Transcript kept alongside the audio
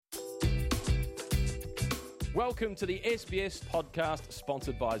Welcome to the SBS podcast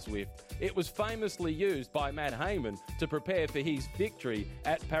sponsored by Zwift. It was famously used by Matt Hayman to prepare for his victory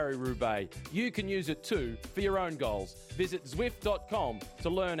at Paris-Roubaix. You can use it too for your own goals. Visit Zwift.com to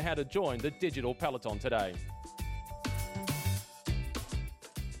learn how to join the digital peloton today.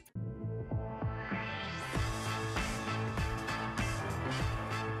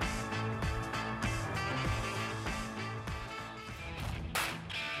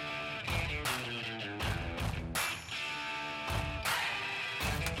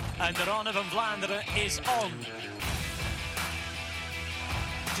 And the Ronde van Vlaanderen is on.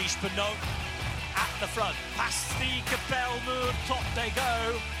 Tiespenot at the front. Past the Kapelmuur, top they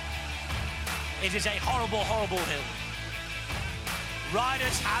go. It is a horrible, horrible hill.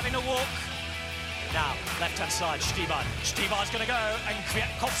 Riders having a walk. Now, left-hand side, Stybar. Stybar's going to go, and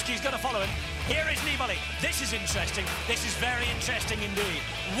Kwiatkowski's going to follow him. Here is Nibali. This is interesting. This is very interesting indeed.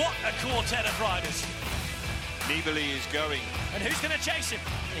 What a quartet of riders. Nibali is going. And who's going to chase him?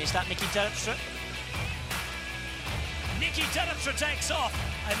 Is that Nicky Terpstra? Nicky Terpstra takes off,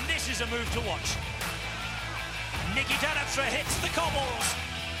 and this is a move to watch. Nicky Terpstra hits the cobbles.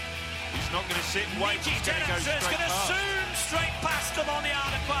 He's not going to sit and wait. Nicky Terpstra is going to zoom straight past them on the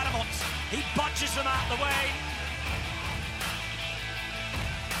Oude Quadrant. He bunches them out the way.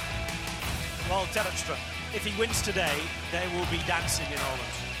 Well, Terpstra, if he wins today, they will be dancing in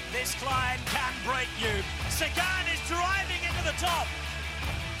Holland. This climb can break you. Sagan is driving into the top.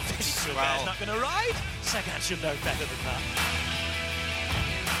 Philippe not going to ride. Sagan should know better than that.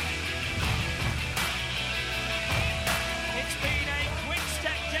 It's been a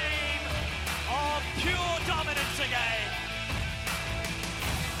quick-step game of pure dominance again.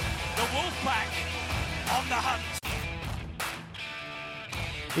 The Wolfpack on the hunt.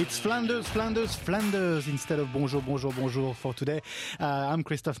 It's Flanders, Flanders, Flanders instead of bonjour, bonjour, bonjour for today. I'm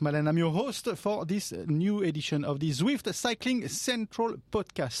Christophe Malin. I'm your host for this new edition of the Zwift Cycling Central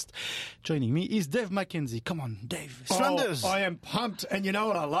podcast. Joining me is Dave McKenzie. Come on, Dave. It's Flanders. I am pumped. And you know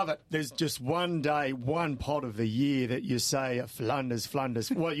what? I love it. There's just one day, one pod of the year that you say Flanders, Flanders.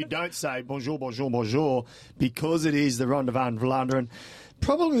 Well, you don't say bonjour, bonjour, bonjour because it is the Ronde van Vlaanderen.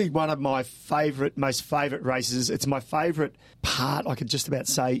 Probably one of my most favourite races. It's my favourite part, I could just about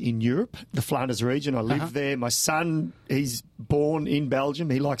say, in Europe, the Flanders region. I live there. My son, he's born in Belgium.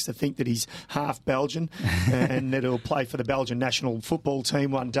 He likes to think that he's half Belgian and that he'll play for the Belgian national football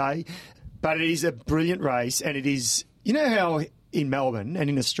team one day. But it is a brilliant race, and it is, you know how in Melbourne and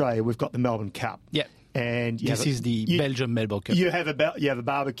in Australia we've got the Melbourne Cup. Yeah. And this is the Belgium Melbourne Cup. You have a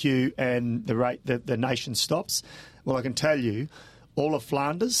barbecue and the nation stops. Well, I can tell you, all of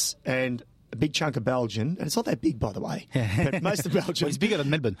Flanders and a big chunk of Belgium, and it's not that big, by the way, but most of Belgium... Well, it's bigger than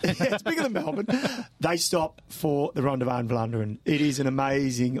Melbourne. Yeah, it's bigger than Melbourne. They stop for the Ronde van Vlaanderen. It is an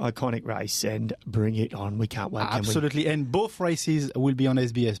amazing, iconic race, and bring it on. We can't wait. Absolutely, and both races will be on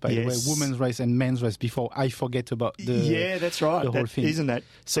SBS, by the way, women's race and men's race, before I forget about that's right. The whole thing. Isn't that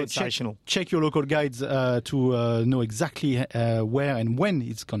sensational? Check your local guides to know exactly where and when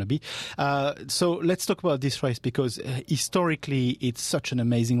it's going to be. So let's talk about this race, because historically it's such an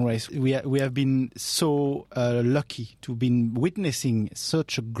amazing race. We have been so lucky to have been witnessing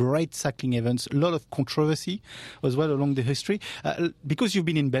such a great cycling events, a lot of controversy as well along the history. Because you've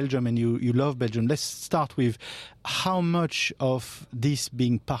been in Belgium and you love Belgium, let's start with how much of this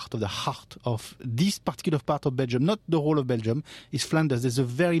being part of the heart of this particular part of Belgium, not the whole of Belgium, is Flanders. There's a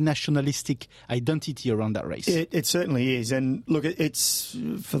very nationalistic identity around that race. It certainly is. And look, it's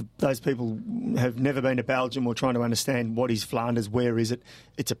for those people who have never been to Belgium or trying to understand what is Flanders, where is it?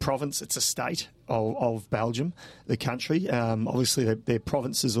 It's a province, it's a state of Belgium, the country. Obviously, their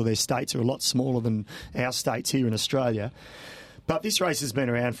provinces or their states are a lot smaller than our states here in Australia. But this race has been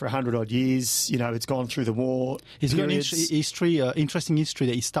around for 100-odd years. You know, it's gone through the war. It's got an interesting history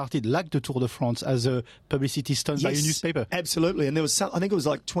that it started, like the Tour de France, as a publicity stunt by a newspaper. Absolutely. And there was I think it was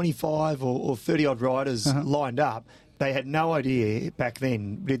like 25 or 30-odd riders lined up. They had no idea back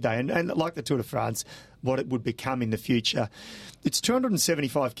then, did they? And like the Tour de France, what it would become in the future. It's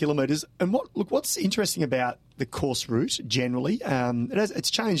 275 kilometres. And what's interesting about the course route generally, it's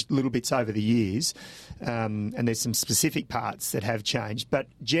changed little bits over the years, and there's some specific parts that have changed. But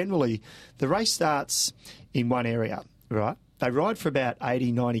generally, the race starts in one area, right? They ride for about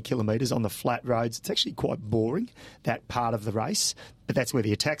 80, 90 kilometres on the flat roads. It's actually quite boring, that part of the race. But that's where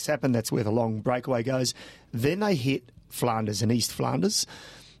the attacks happen. That's where the long breakaway goes. Then they hit Flanders and East Flanders.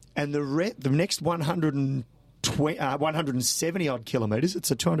 And the next 100 and 170 odd kilometres.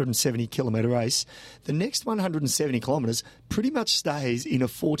 It's a 270 kilometre race. The next 170 kilometres pretty much stays in a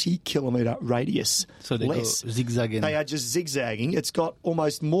 40 kilometre radius. So they go zigzagging. They are just zigzagging. It's got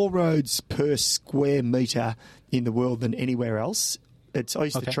almost more roads per square metre in the world than anywhere else. I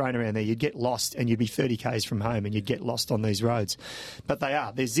used to train around there. You'd get lost and you'd be 30 k's from home and you'd get lost on these roads. But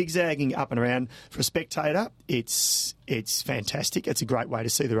they're zigzagging up and around. For a spectator, it's fantastic. It's a great way to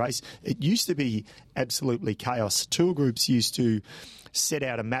see the race. It used to be absolutely chaos. Tour groups used to set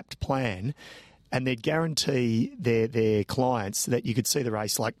out a mapped plan and they'd guarantee their clients that you could see the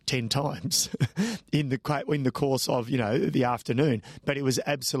race like 10 times in the course of the afternoon. But it was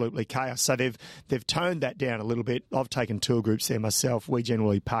absolutely chaos. So they've toned that down a little bit. I've taken tour groups there myself. We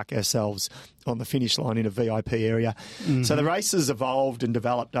generally park ourselves on the finish line in a VIP area. Mm-hmm. So the race has evolved and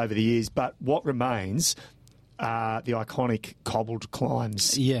developed over the years. But what remains the iconic cobbled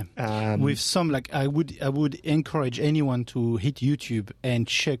climbs. Yeah, with some I would encourage anyone to hit YouTube and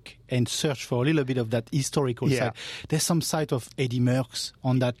check and search for a little bit of that historical side. There's some site of Eddie Merckx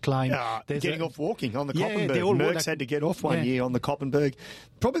on that climb. Getting off walking on the Koppenberg. Merckx had to get off one year on the Koppenberg.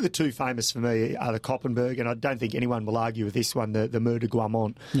 Probably the two famous for me are the Koppenberg, and I don't think anyone will argue with this one, the Mur de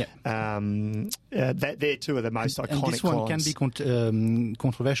Guamont. Yeah. They're two of the most iconic climbs. And this one can be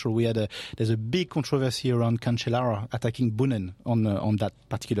controversial. There's a big controversy around Cancellara attacking Boonen on that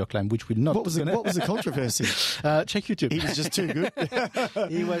particular climb, which will not... What was the controversy? Check YouTube. He was just too good.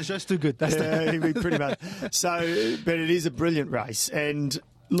 He was just too good. He pretty much. So, but it is a brilliant race, and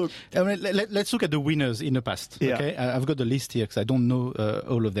look. I mean, let's look at the winners in the past. Yeah. Okay, I've got the list here because I don't know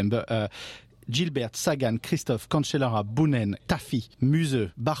all of them, but. Gilbert, Sagan, Christophe, Cancellara, Boonen, Tafi, Museux,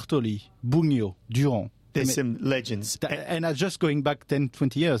 Bartoli, Bugno, Durand. There's some legends. And just going back 10,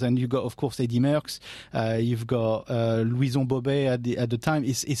 20 years, and you've got, of course, Eddie Merckx, you've got Louison Bobet at the time.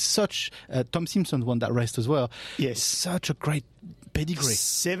 It's such... Tom Simpson won that race as well. Yes. Such a great pedigree.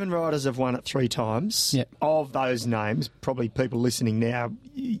 7 riders have won it 3 times. Yeah. Of those names, probably people listening now,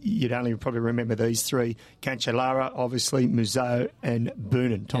 you'd only probably remember these 3. Cancellara, obviously, Museux and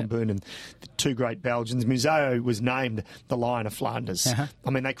Boonen, Tom Boonen, the 2 great Belgians. Museux was named the Lion of Flanders. Uh-huh. I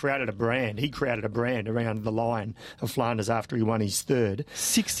mean, they created a brand. He created a brand around the Lion of Flanders after he won his 3rd.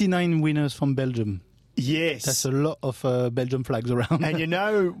 69 winners from Belgium. Yes. That's a lot of Belgian flags around. And you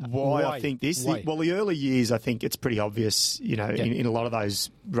know why I think this? Why? The early years, I think it's pretty obvious, in a lot of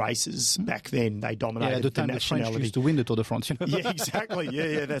those races back then, they dominated at the time the nationality. The French used to win the Tour de France. Yeah, exactly.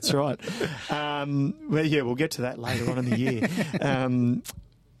 Yeah, that's right. We'll get to that later on in the year.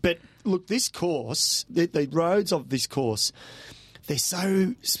 But look, this course, the roads of this course, they're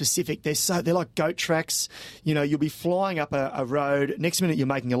so specific. They're like goat tracks. You'll be flying up a road. Next minute, you're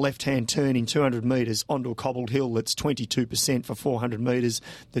making a left-hand turn in 200 metres onto a cobbled hill that's 22% for 400 metres.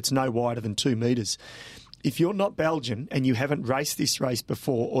 That's no wider than 2 metres. If you're not Belgian and you haven't raced this race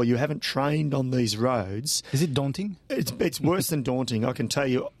before, or you haven't trained on these roads, is it daunting? It's worse than daunting. I can tell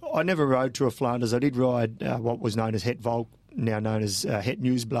you. I never rode Tour of Flanders. I did ride what was known as Het Volk, now known as Het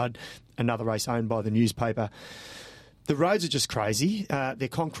Nieuwsblad, another race owned by the newspaper. The roads are just crazy. They're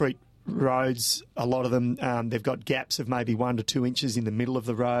concrete roads, a lot of them. They've got gaps of maybe 1 to 2 inches in the middle of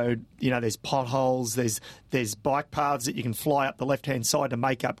the road. There's potholes. There's bike paths that you can fly up the left-hand side to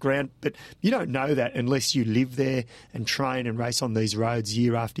make up ground. But you don't know that unless you live there and train and race on these roads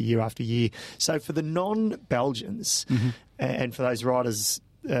year after year after year. So for the non-Belgians and for those riders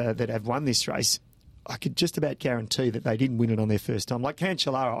that have won this race, I could just about guarantee that they didn't win it on their first time. Like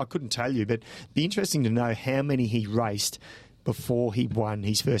Cancellara, I couldn't tell you, but it'd be interesting to know how many he raced before he won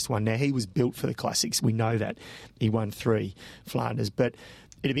his first one. Now, he was built for the classics. We know that. He won 3 Flanders. But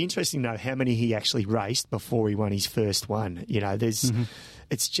it'd be interesting to know how many he actually raced before he won his first one.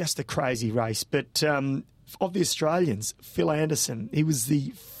 It's just a crazy race. But of the Australians, Phil Anderson, he was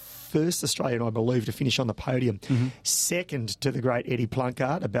the first Australian, I believe, to finish on the podium. Second to the great Eddie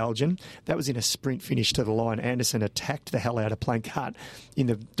Planckaert, a Belgian. That was in a sprint finish to the line. Anderson attacked the hell out of Planckaert in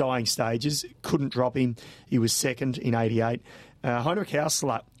the dying stages. Couldn't drop him. He was second in 88. Heinrich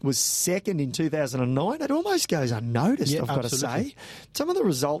Hausler was second in 2009. It almost goes unnoticed, I've got to say. Some of the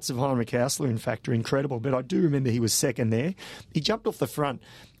results of Heinrich Hausler, in fact, are incredible, but I do remember he was second there. He jumped off the front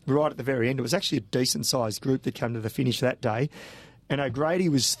right at the very end. It was actually a decent-sized group that came to the finish that day. And O'Grady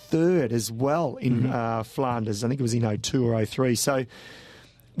was 3rd as well in Flanders. I think it was in 02 or 03. So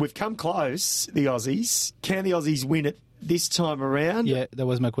we've come close, the Aussies. Can the Aussies win it this time around? Yeah, that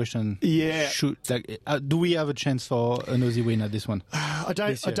was my question. Yeah. Do we have a chance for an Aussie win at this one? I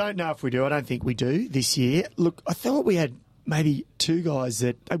don't know if we do. I don't think we do this year. Look, I thought we had maybe two guys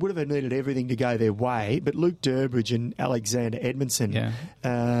that they would have needed everything to go their way, but Luke Durbridge and Alexander Edmondson. Yeah.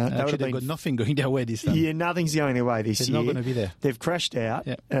 Actually, they've got nothing going their way this time. Yeah, nothing's going their way this year. They're not going to be there. They've crashed out.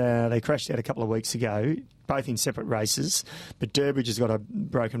 Yeah. They crashed out a couple of weeks ago, both in separate races. But Durbridge has got a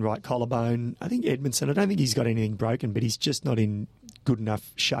broken right collarbone. I think Edmondson, I don't think he's got anything broken, but he's just not in good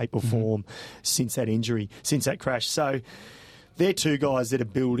enough shape or form since that injury, since that crash. So they're two guys that are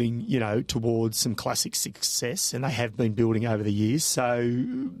building, towards some classic success, and they have been building over the years. So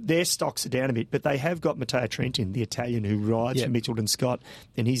their stocks are down a bit, but they have got Matteo Trentin, the Italian who rides for Mitchelton Scott,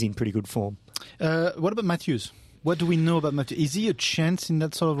 and he's in pretty good form. What about Matthews? What do we know about Matthews? Is he a chance in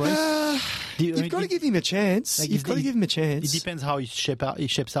that sort of race? You've got to give him a chance. You've got to give him a chance. It depends how he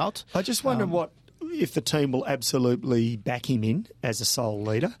shapes out. I just wonder if the team will absolutely back him in as a sole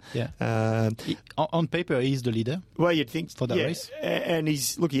leader. Yeah. On paper, he's the leader. Well, you'd think for that race. And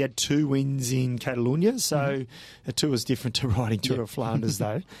he had 2 wins in Catalonia, so a tour is different to riding Tour of Flanders,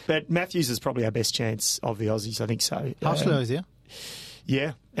 though. But Matthews is probably our best chance of the Aussies, I think so. How slow is he?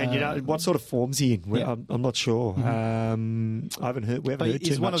 Yeah, and what sort of form's he in? Yeah. I'm not sure. I haven't heard. We haven't heard too much.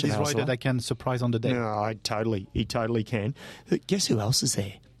 He's one of these riders that can surprise on the day. No, he totally can. Guess who else is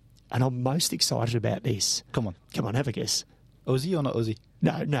there? And I'm most excited about this. Come on, have a guess. Aussie or not Aussie?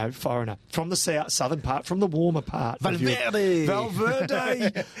 No, foreigner. From the southern part, from the warmer part. Valverde!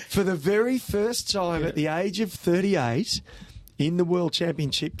 Valverde, for the very first time at the age of 38 in the World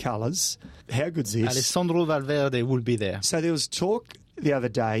Championship colours. How good's this? Alessandro Valverde will be there. So there was talk the other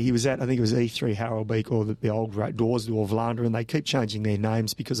day. He was at, I think it was E3 Harelbeek or the old Doors of Flanders, and they keep changing their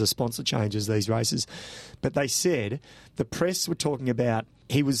names because of sponsor changes, these races. But they said the press were talking about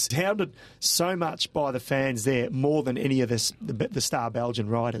he was hounded so much by the fans there, more than any of the star Belgian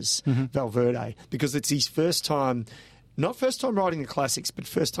riders, Valverde, because it's his first time. Not first time riding the classics, but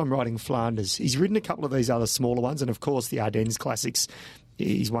first time riding Flanders. He's ridden a couple of these other smaller ones, and of course the Ardennes Classics.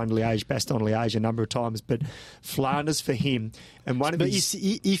 He's won Liège, Bastogne-Liège a number of times, but Flanders for him. And one of his...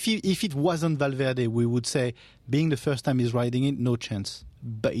 if it wasn't Valverde, we would say, being the first time he's riding it, no chance.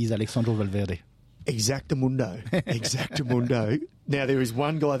 But he's Alessandro Valverde. Exactamundo. Now, there is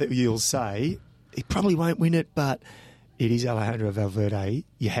one guy that you'll say, he probably won't win it, but it is Alejandro Valverde.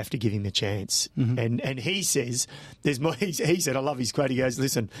 You have to give him a chance. And he says, there's more. He said, I love his quote. He goes,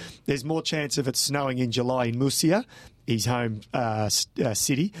 listen, there's more chance of it snowing in July in Murcia, his home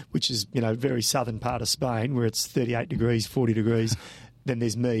city, which is, very southern part of Spain, where it's 38 degrees, 40 degrees, than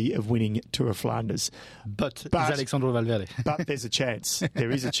there's me of winning Tour of Flanders. But it's Alessandro Valverde. But there's a chance.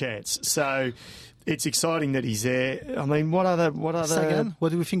 There is a chance. So it's exciting that he's there. I mean, what other Sagan? What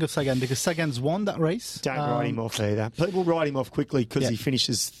do we think of Sagan? Because Sagan's won that race. Don't write him off either. People write him off quickly because he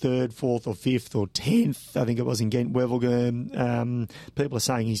finishes 3rd, 4th or 5th or 10th. I think it was in Ghent-Wevelgem. People are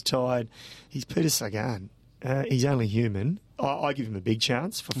saying he's tired. He's Peter Sagan. He's only human. I give him a big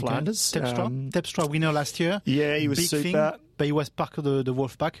chance for Flanders. Terpstra winner last year. Yeah, he was big super. Thing, but he was part of the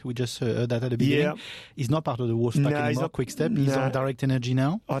Wolfpack. We just heard that at the beginning. Yeah. He's not part of the Wolfpack anymore. He's not Quick Step. He's on Direct Energy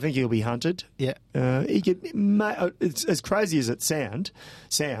now. I think he'll be hunted. Yeah. He could. It's as crazy as it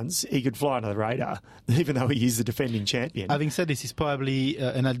sounds, he could fly under the radar, even though he is the defending champion. Having said this, he's probably,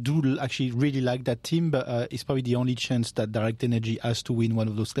 and I do actually really like that team, but it's probably the only chance that Direct Energy has to win one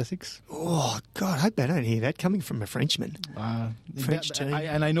of those classics. Oh, God, I hope they don't hear that coming from a Frenchman. French team.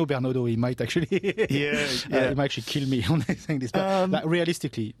 And I know Bernardo, he might actually he might actually kill me on saying this. But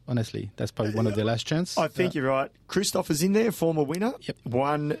realistically, honestly, that's probably one of their last chance. I think you're right. Christopher's in there, former winner. Yep.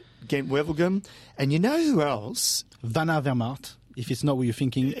 Won Ghent-Wevelgem. And you know who else? Van Avermaet. If it's not what you're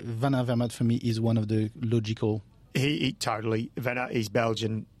thinking, Van Avermaet for me is one of the logical. He totally. He's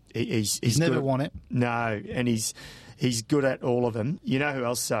Belgian. He's never won it. No, and he's good at all of them. You know who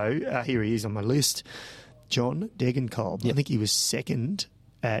else, though? Here he is on my list. John Degenkolb. Yep. I think he was second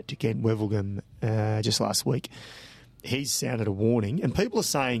at Ghent-Wevelgem just last week. He's sounded a warning, and people are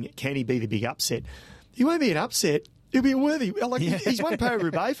saying, can he be the big upset? He won't be an upset. He'll be a worthy. He's won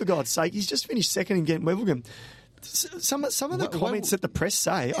Paris-Roubaix, for God's sake. He's just finished second in Ghent-Wevelgem. Some of the comments that the press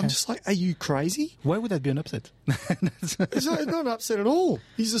say, I'm just like, are you crazy? Why would that be an upset? It's not an upset at all.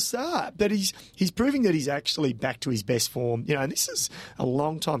 He's a star. But he's proving that he's actually back to his best form. And this is a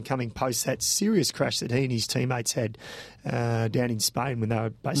long time coming post that serious crash that he and his teammates had down in Spain when they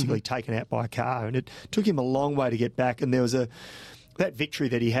were basically taken out by a car. And it took him a long way to get back. And there was that victory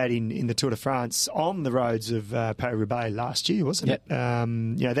that he had in the Tour de France on the roads of Paris-Roubaix last year, wasn't it?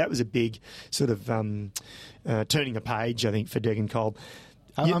 That was a big sort of turning a page, I think, for Degenkolb.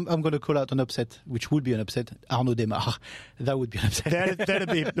 I'm going to call out an upset, which would be an upset. Arnaud Démare. That would be an upset. That'd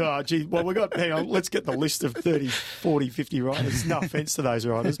be, oh, gee, well, hang on, let's get the list of 30, 40, 50 riders. No offence to those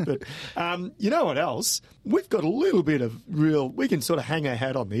riders, but you know what else? We've got a little bit of we can sort of hang our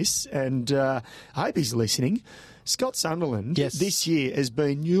hat on this, and I hope he's listening. Scott Sunderland this year has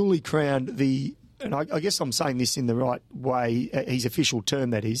been newly crowned and I guess I'm saying this in the right way, his official term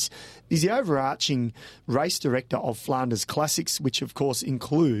that is, he's the overarching race director of Flanders Classics, which of course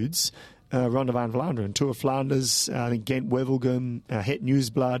includes Ronde van Vlaanderen, Tour of Flanders, I think Ghent-Wevelgem, Het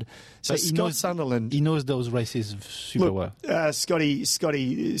Nieuwsblad. So Scott Sunderland... He knows those races super well. Scotty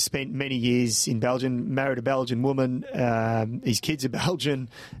spent many years in Belgium, married a Belgian woman. His kids are Belgian.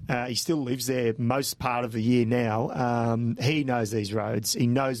 He still lives there most part of the year now. He knows these roads. He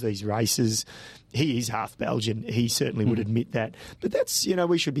knows these races. He is half Belgian. He certainly would admit that. But that's,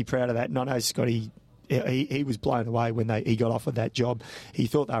 we should be proud of that. And I know Scotty, he was blown away when he got offered that job. He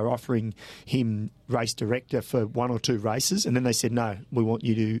thought they were offering him race director for one or two races, and then they said, no, we want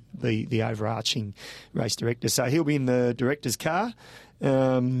you to be the overarching race director. So he'll be in the director's car.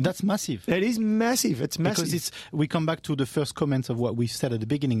 That's massive. It is massive. It's massive. Because we come back to the first comments of what we said at the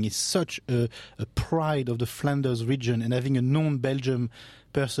beginning. It's such a pride of the Flanders region, and having a non-Belgium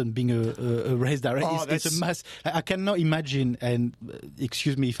person being a race director, it's a mass. I cannot imagine, and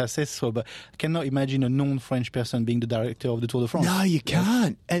excuse me if I say so, but I cannot imagine a non-French person being the director of the Tour de France. No, you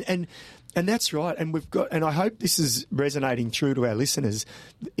can't. And that's right. And I hope this is resonating true to our listeners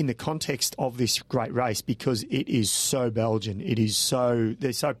in the context of this great race, because it is so Belgian.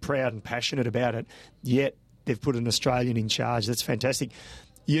 They're so proud and passionate about it. Yet they've put an Australian in charge. That's fantastic.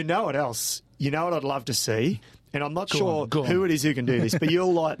 You know what else? You know what I'd love to see? And I'm not sure who it is who can do this, but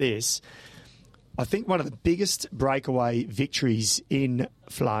you'll like this. I think one of the biggest breakaway victories in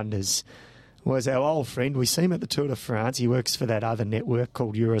Flanders was our old friend. We see him at the Tour de France. He works for that other network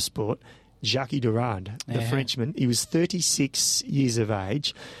called Eurosport. Jackie Durand, the Frenchman. He was 36 years of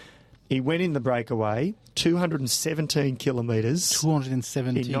age. He went in the breakaway, 217 kilometres.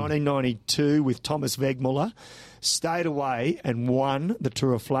 217. In 1992 with Thomas Wegmuller. Stayed away and won the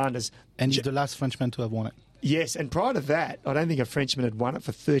Tour of Flanders. And he's the last Frenchman to have won it. Yes, and prior to that, I don't think a Frenchman had won it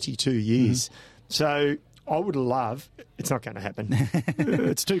for 32 years. Mm-hmm. So I would love, it's not going to happen.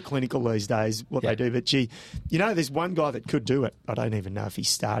 It's too clinical these days, what they do. But, gee, there's one guy that could do it. I don't even know if he's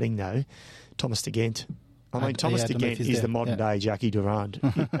starting, though. Thomas de Gent. Thomas de Gent is the modern-day Jackie Durand.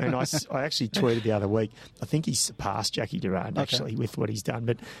 And I actually tweeted the other week, I think he's surpassed Jackie Durand, actually, with what he's done.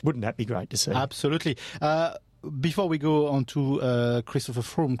 But wouldn't that be great to see? Absolutely. Before we go on to Christopher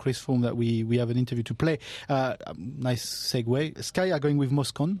Froome, Chris Froome, that we have an interview to play, nice segue. Sky are going with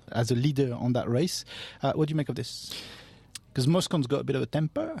Moscon as a leader on that race. What do you make of this? Because Moscon's got a bit of a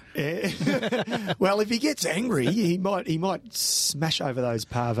temper. Well, if he gets angry, he might smash over those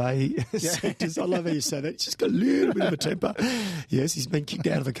pavé sectors. I love how you say that. He's just got a little bit of a temper. Yes, he's been kicked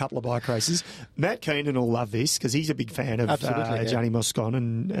out of a couple of bike races. Matt Keenan will love this because he's a big fan of Gianni Moscon,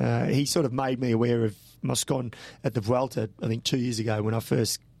 and he sort of made me aware of Moscon at the Vuelta, I think 2 years ago when I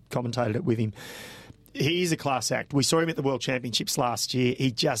first commentated it with him. He is a class act. We saw him at the World Championships last year.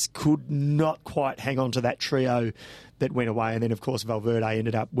 He just could not quite hang on to that trio that went away. And then, of course, Valverde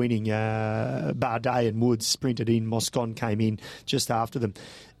ended up winning. Bardet and Woods sprinted in. Moscon came in just after them.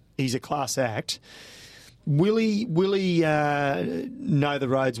 He's a class act. Will he know the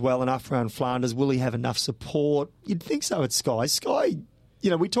roads well enough around Flanders? Will he have enough support? You'd think so at Sky. Sky,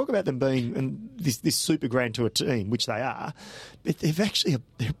 we talk about them being this Super Grand Tour team, which they are, but they're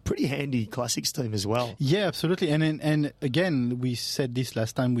a pretty handy classics team as well. Yeah, absolutely. And again, we said this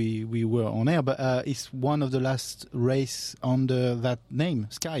last time we were on air, but it's one of the last race under that name,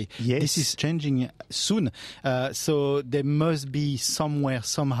 Sky. Yes. This is changing soon. So there must be somewhere,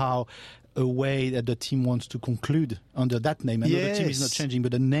 somehow, a way that the team wants to conclude under that name. I know the team is not changing,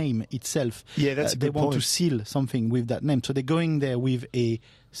 but the name itself, that's a good they want point. to seal something with that name. So they're going there with a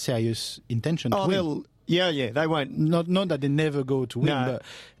serious intention to win. They won't. Not that they never go to win, but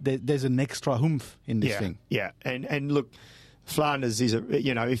there's an extra oomph in this thing. Yeah, and look, Flanders is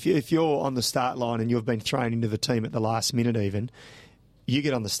if you're on the start line and you've been thrown into the team at the last minute even, you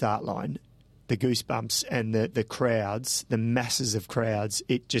get on the start line, the goosebumps and the crowds, the masses of crowds,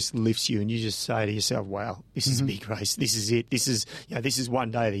 it just lifts you and you just say to yourself, wow, this is a big race. This is it. This is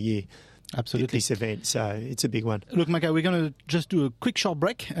one day of the year. Absolutely. This event, so it's a big one. Look, Micah, we're going to just do a quick short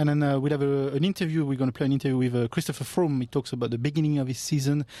break and then we'll have an interview. We're going to play an interview with Christopher Froome. He talks about the beginning of his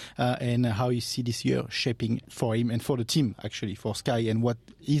season and how he sees this year shaping for him and for the team, actually, for Sky, and what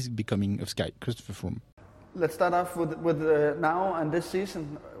is becoming of Sky. Christopher Froome. Let's start off with now and this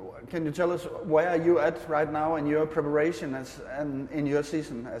season. can you tell us where are you at right now in your preparation and in your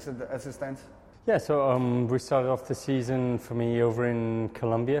season as it stands? Yeah, so we started off the season for me over in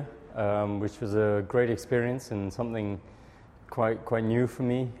Colombia, which was a great experience and something quite new for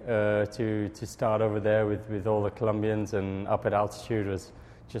me to start over there with all the Colombians and up at altitude. Was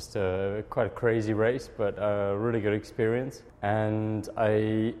just quite a crazy race, but a really good experience. And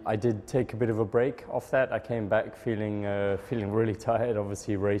I did take a bit of a break off that. I came back feeling really tired.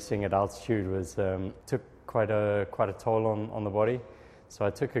 Obviously, racing at altitude took quite a toll on the body. So I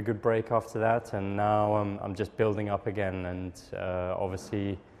took a good break after that, and now I'm just building up again. And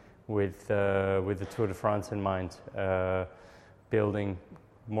obviously, with the Tour de France in mind, building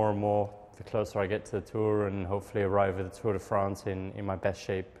more and more the closer I get to the Tour, and hopefully arrive at the Tour de France in my best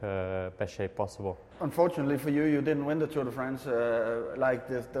shape possible. Unfortunately for you, you didn't win the Tour de France like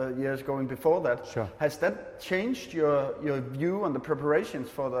the years going before that. Sure. Has that changed your view on the preparations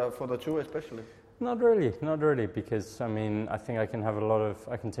for the Tour, especially? Not really, because I think I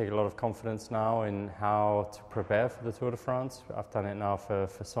can take a lot of confidence now in how to prepare for the Tour de France. I've done it now for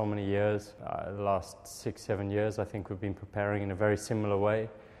so many years. The last 6-7 years, I think we've been preparing in a very similar way.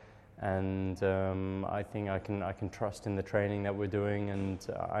 And I think I can trust in the training that we're doing, and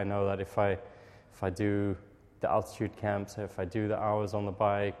I know that if I do the altitude camps, if I do the hours on the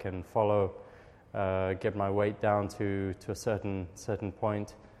bike and get my weight down to a certain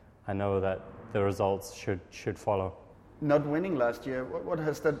point, I know that the results should follow. Not winning last year, what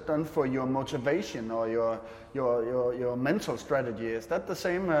has that done for your motivation or your mental strategy? Is that the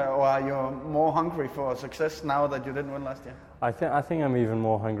same, or are you more hungry for success now that you didn't win last year? I think I'm even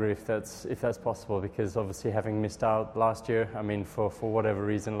more hungry if that's possible, because obviously having missed out last year, for whatever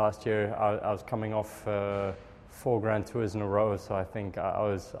reason last year I was coming off 4 Grand Tours in a row, so I think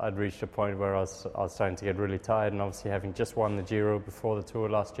I'd reached a point where I was starting to get really tired, and obviously having just won the Giro before the Tour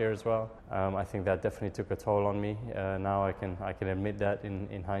last year as well, I think that definitely took a toll on me. Now I can admit that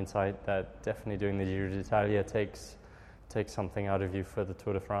in hindsight, that definitely doing the Giro d'Italia takes something out of you for the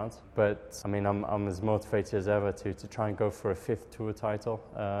Tour de France. But I'm as motivated as ever to try and go for a 5th Tour title.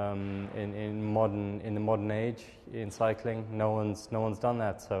 In the modern age in cycling, no one's done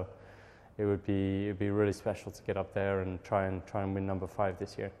that, so it'd be really special to get up there and try and win number 5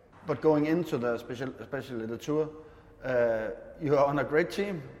 this year. But going into especially the Tour, you are on a great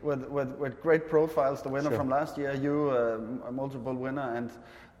team with great profiles. The winner Sure. from last year, you a multiple winner, and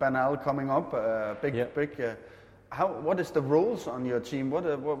Bernal coming up, big. What is the roles on your team? What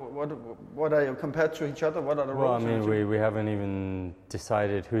are you compared to each other? What are the roles? Well, we haven't even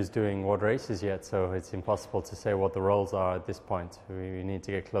decided who's doing what races yet, so it's impossible to say what the roles are at this point. We need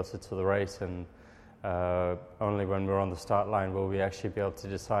to get closer to the race, and only when we're on the start line will we actually be able to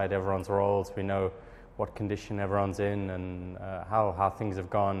decide everyone's roles. We know what condition everyone's in, and how things have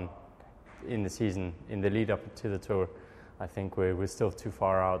gone in the season, in the lead up to the Tour. I think we're still too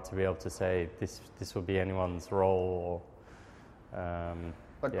far out to be able to say this will be anyone's role.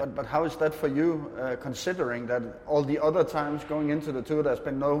 But how is that for you, considering that all the other times going into the Tour there's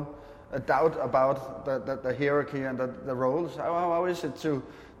been no doubt about the hierarchy and the roles? How is it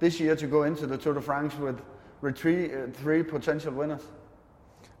this year to go into the Tour de France with three potential winners?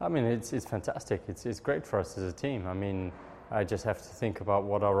 It's fantastic. It's great for us as a team. I just have to think about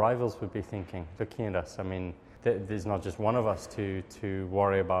what our rivals would be thinking, looking at us. There's not just one of us to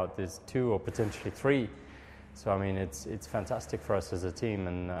worry about. There's 2 or potentially 3. So it's fantastic for us as a team,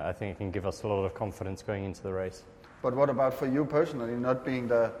 and I think it can give us a lot of confidence going into the race. But what about for you personally, not being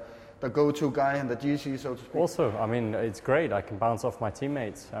the go-to guy in the GC, so to speak? Also, it's great. I can bounce off my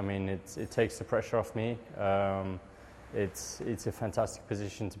teammates. It takes the pressure off me. It's a fantastic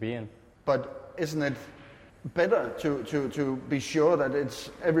position to be in. But isn't it better to be sure that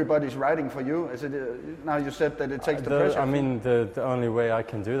everybody's riding for you? Is it now you said that it takes the pressure? The only way I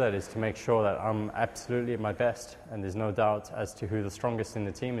can do that is to make sure that I'm absolutely at my best, and there's no doubt as to who the strongest in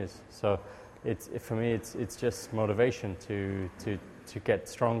the team is. So for me it's just motivation to get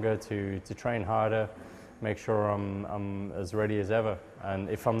stronger, to train harder, make sure I'm as ready as ever. And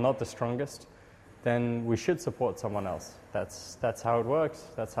if I'm not the strongest, then we should support someone else. That's how it works.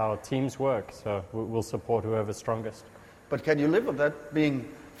 That's how teams work. So we'll support whoever's strongest. But can you live with that, being,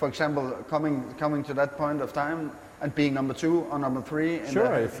 for example, coming to that point of time and being number 2 or number 3?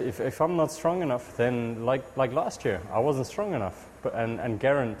 Sure. If I'm not strong enough, then like last year, I wasn't strong enough. And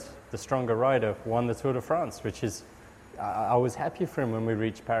Geraint, the stronger rider, won the Tour de France, which is, I was happy for him when we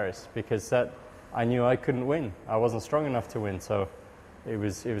reached Paris, because I knew I couldn't win. I wasn't strong enough to win. So it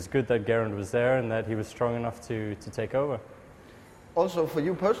was good that Geraint was there and that he was strong enough to take over. also for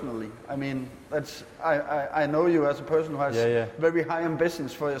you personally. I mean, I know you as a person who has very high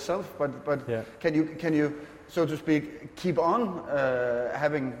ambitions for yourself, but can you, so to speak, keep on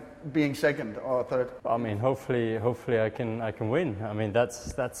being second or third? I mean, hopefully I can win. I mean,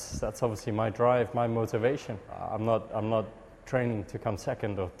 that's obviously my drive, my motivation. I'm not training to come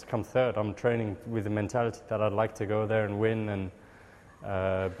second or to come third. I'm training with the mentality that I'd like to go there and win and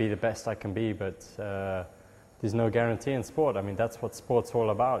be the best I can be. But there's no guarantee in sport. I mean, that's what sport's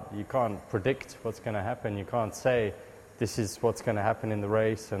all about. You can't predict what's going to happen. You can't say this is what's going to happen in the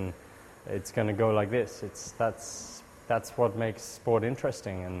race and it's going to go like this. That's what makes sport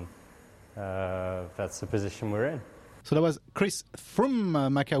interesting, and that's the position we're in. So that was Chris from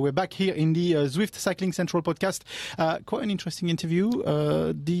Macau. We're back here in the Zwift Cycling Central podcast. Quite an interesting interview.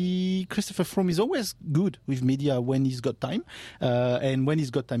 The Christopher Froome is always good with media when he's got time. And when he's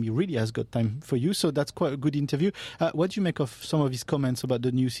got time, he really has got time for you. So that's quite a good interview. What do you make of some of his comments about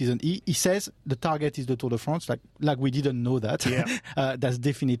the new season? He says the target is the Tour de France, like we didn't know that. Yeah. That's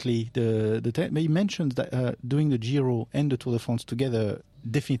definitely the but he mentions that doing the Giro and the Tour de France together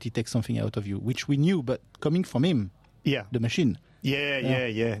definitely takes something out of you, which we knew, but coming from him. Yeah, the machine.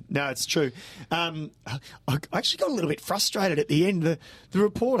 Yeah. No, it's true. I actually got a little bit frustrated at the end. The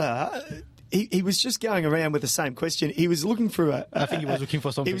reporter, he was just going around with the same question. He was looking for I think he was looking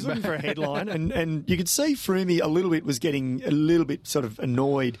for something. He was looking for a headline, and you could see Froome a little bit was getting a little bit sort of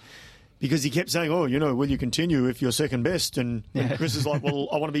annoyed because he kept saying, "Oh, will you continue if you're second best?" And Chris is like, "Well,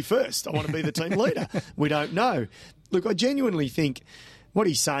 I want to be first. I want to be the team leader." We don't know. Look, I genuinely think what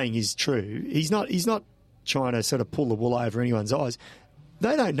he's saying is true. He's not trying to sort of pull the wool over anyone's eyes.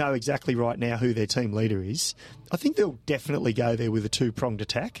 They don't know exactly right now who their team leader is. I think they'll definitely go there with a two-pronged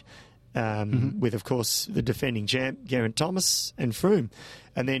attack, with, of course, the defending champ, Geraint Thomas, and Froome.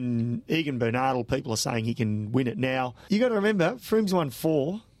 And then Egan Bernal, people are saying he can win it now. You got to remember, Froome's won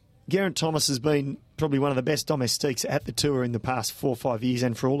 4. Geraint Thomas has been probably one of the best domestiques at the Tour in the past 4 or 5 years,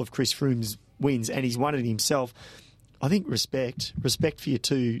 and for all of Chris Froome's wins, and he's won it himself. I think respect for you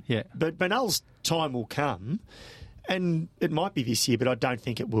too. Yeah. But Bernal's time will come, and it might be this year, but I don't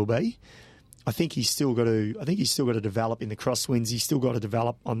think it will be. I think he's still got to develop in the crosswinds. He's still got to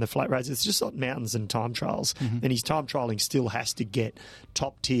develop on the flat roads. It's just like mountains and time trials, and his time trialling still has to get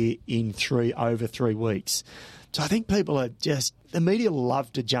top tier in over 3 weeks. So I think people are the media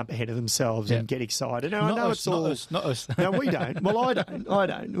love to jump ahead of themselves and get excited. Now, I know it's all not us. No, we don't. Well, I don't.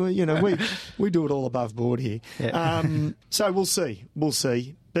 Well, we do it all above board here. Yeah. So we'll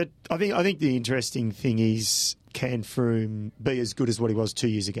see. But I think the interesting thing is, can Froome be as good as what he was 2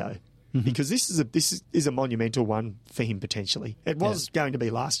 years ago? Mm-hmm. Because this is a monumental one for him potentially. It was going to be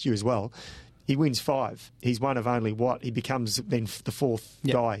last year as well. He wins 5. He's one of only He becomes then the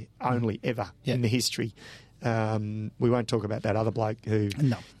 4th guy only ever in the history. We won't talk about that other bloke who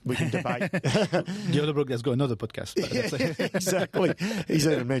we can debate. The other bloke that's got another podcast. Exactly. He's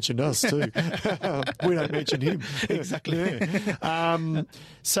even mentioned us too. We don't mention him. Exactly.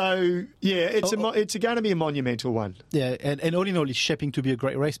 It's going to be a monumental one. Yeah, and all in all, it's shaping to be a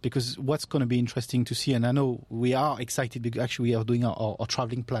great race, because what's going to be interesting to see, and I know we are excited because actually we are doing our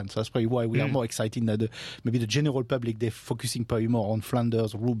travelling plan, so that's probably why we are more excited than maybe the general public. They're focusing probably more on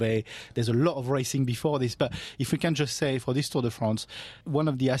Flanders, Roubaix. There's a lot of racing before this, but if we can just say for this Tour de France, one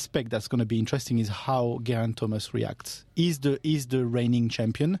of the aspects that's going to be interesting is how Geraint Thomas reacts. He's the reigning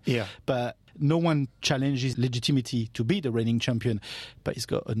champion, but no one challenges legitimacy to be the reigning champion, but he's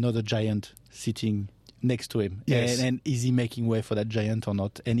got another giant sitting next to him. Yes. And is he making way for that giant or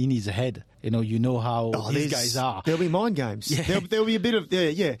not? And in his head, you know how these guys are. There'll be mind games. Yeah. There'll be a bit of,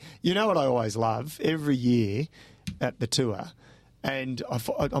 You know what I always love? Every year at the Tour, and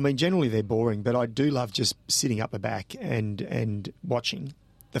I mean, generally they're boring, but I do love just sitting up the back and watching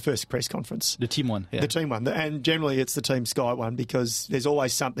the first press conference. The team one. Yeah. The team one. And generally it's the Team Sky one, because there's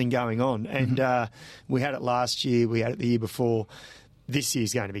always something going on. And we had it last year, we had it the year before. This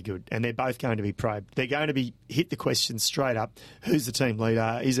year's going to be good, and they're both going to be probed. They're going to hit the questions straight up. Who's the team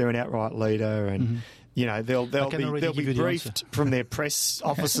leader? Is there an outright leader? And they'll be briefed from their press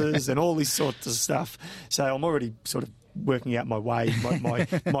officers and all this sorts of stuff. So I'm already sort of working out my way,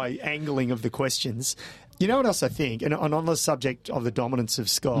 my angling of the questions. You know what else I think? And on the subject of the dominance of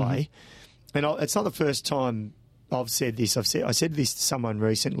Sky, and it's not the first time I've said this. I said this to someone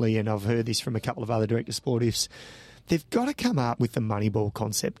recently, and I've heard this from a couple of other director sportifs. They've got to come up with the Moneyball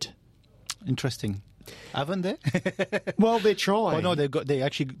concept. Interesting. Haven't they? Well, they're trying. Oh no, they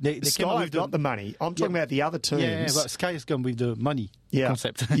Sky came up have with got the money. I'm talking about the other teams. Yeah, but Sky has come with the money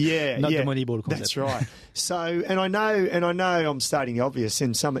concept. Yeah, not the Moneyball concept. That's right. So, and I know I'm stating the obvious.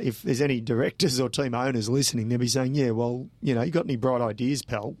 And if there's any directors or team owners listening, they'll be saying, "Yeah, well, you got any bright ideas,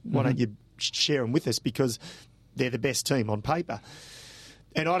 pal? Why don't you share them with us? Because they're the best team on paper."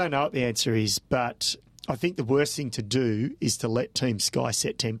 And I don't know what the answer is, but I think the worst thing to do is to let Team Sky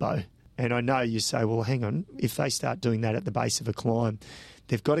set tempo. And I know you say, well, hang on, if they start doing that at the base of a climb,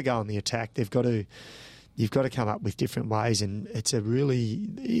 they've got to go on the attack. You've got to come up with different ways. And it's a really,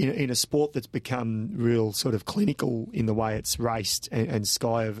 in a sport that's become real sort of clinical in the way it's raced, and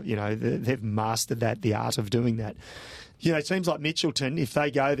Sky have, they've mastered that, the art of doing that. Teams like Mitchelton, if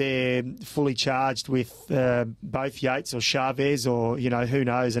they go there fully charged with both Yates or Chavez or, who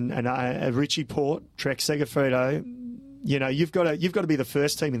knows, and Richie Port, Trek Segafredo, you've got to be the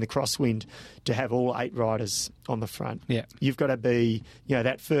first team in the crosswind to have all 8 riders on the front. Yeah. You've got to be,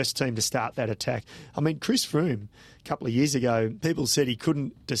 that first team to start that attack. I mean, Chris Froome, a couple of years ago, people said he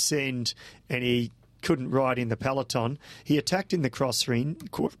couldn't descend and he couldn't ride in the peloton. He attacked in the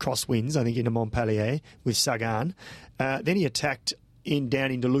crosswinds, I think, into Montpellier with Sagan. Then he attacked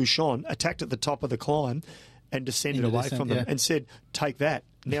down into Luchon, attacked at the top of the climb and descended away from them and said, take that.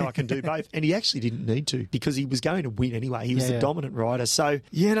 Now I can do both. And he actually didn't need to because he was going to win anyway. He was the dominant rider. So,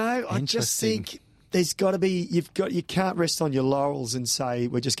 I just think there's got to be, you can't rest on your laurels and say,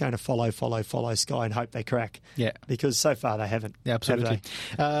 we're just going to follow Sky and hope they crack. Yeah. Because so far they haven't. Yeah, absolutely.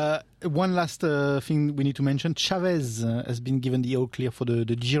 One last thing we need to mention, Chavez has been given the all clear for the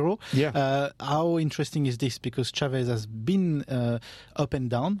Giro. Yeah. How interesting is this? Because Chavez has been up and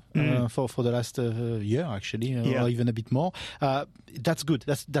down for the last year, actually, or even a bit more. That's good.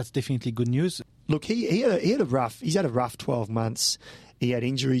 That's definitely good news. Look, he's had a rough 12 months. He had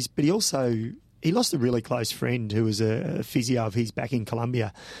injuries, but he lost a really close friend who was a physio of his back in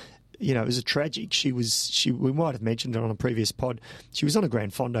Colombia. It was a tragic. We might have mentioned it on a previous pod. She was on a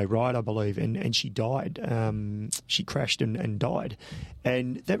Gran Fondo ride, I believe, and she died. She crashed and died.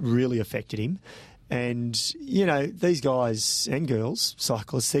 And that really affected him. And, these guys and girls,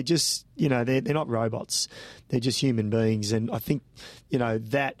 cyclists, they're just, they're not robots. They're just human beings. And I think,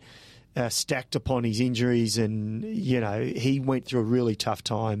 that stacked upon his injuries, and he went through a really tough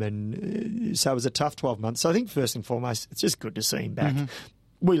time, and so it was a tough 12 months. So I think first and foremost, it's just good to see him back.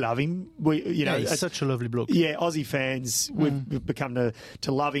 We love him. He's such a lovely bloke. Yeah, Aussie fans, we've become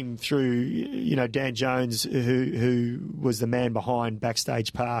to love him through Dan Jones, who was the man behind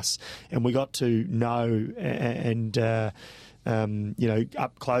Backstage Pass, and we got to know and up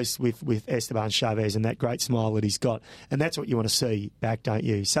close with Esteban Chavez and that great smile that he's got. And that's what you want to see back, don't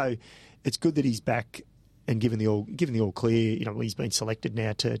you? So it's good that he's back and given the all clear. He's been selected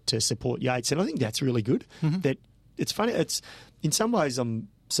now to support Yates. And I think that's really good. That it's funny. It's in some ways I'm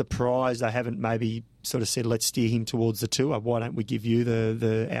surprised they haven't maybe sort of said, let's steer him towards the Tour. Why don't we give you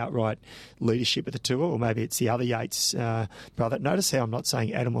the outright leadership of the Tour? Or maybe it's the other Yates brother. Notice how I'm not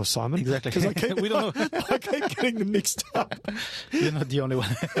saying Adam or Simon. Exactly. Because we don't know. I keep getting them mixed up. You're not the only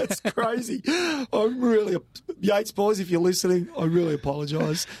one. That's crazy. Yates boys, if you're listening, I really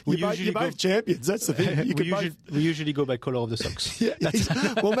apologise. You're both champions. That's the thing. We usually go by colour of the socks.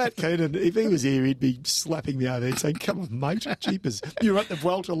 Well, Matt Keenan, if he was here, he'd be slapping me over and saying, come on, mate, jeepers. You were at the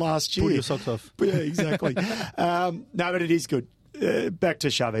Vuelta last year. Pull your socks off. Yeah, exactly. No, but it is good. Back to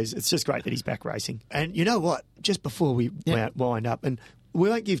Chavez. It's just great that he's back racing. And you know what? Just before we wind up, and we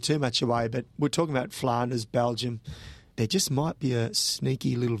won't give too much away, but we're talking about Flanders, Belgium. There just might be a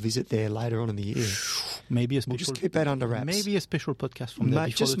sneaky little visit there later on in the year. Maybe a special. We'll just keep that under wraps. Maybe a special podcast from there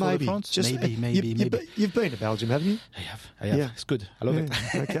before just the Tour de France. Maybe. You've been to Belgium, haven't you? I have. Yeah. It's good. I love it.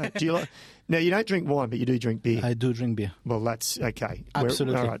 Okay. Do you like? Now, you don't drink wine, but you do drink beer. I do drink beer. Well, that's okay.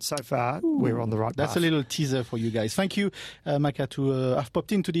 Absolutely. All right, so far, we're on the right path. That's a little teaser for you guys. Thank you, Maka, to have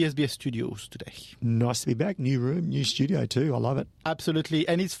popped into the SBS studios today. Nice to be back. New room, new studio too. I love it. Absolutely.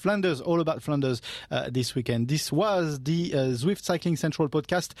 And it's Flanders, all about Flanders this weekend. This was the Zwift Cycling Central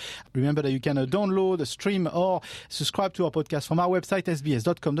podcast. Remember that you can download, stream, or subscribe to our podcast from our website,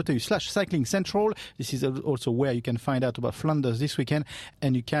 sbs.com.au/cycling central. This is also where you can find out about Flanders this weekend,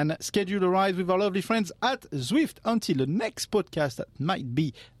 and you can schedule a ride with our lovely friends at Zwift. Until the next podcast, that might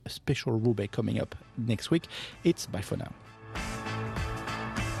be a special Roubaix coming up next week. It's bye for now.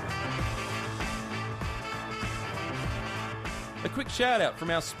 A quick shout out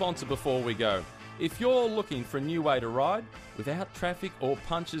from our sponsor before we go. If you're looking for a new way to ride without traffic or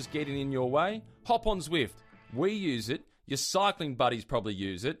punches getting in your way, hop on Zwift. We use it, your cycling buddies probably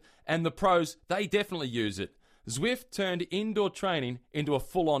use it, and the pros, they definitely use it. Zwift turned indoor training into a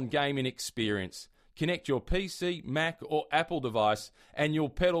full-on gaming experience. Connect your PC, Mac or Apple device and you'll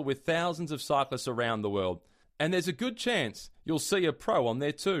pedal with thousands of cyclists around the world. And there's a good chance you'll see a pro on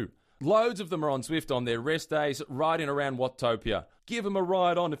there too. Loads of them are on Zwift on their rest days, riding around Watopia. Give them a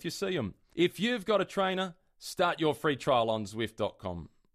ride on if you see them. If you've got a trainer, start your free trial on Zwift.com.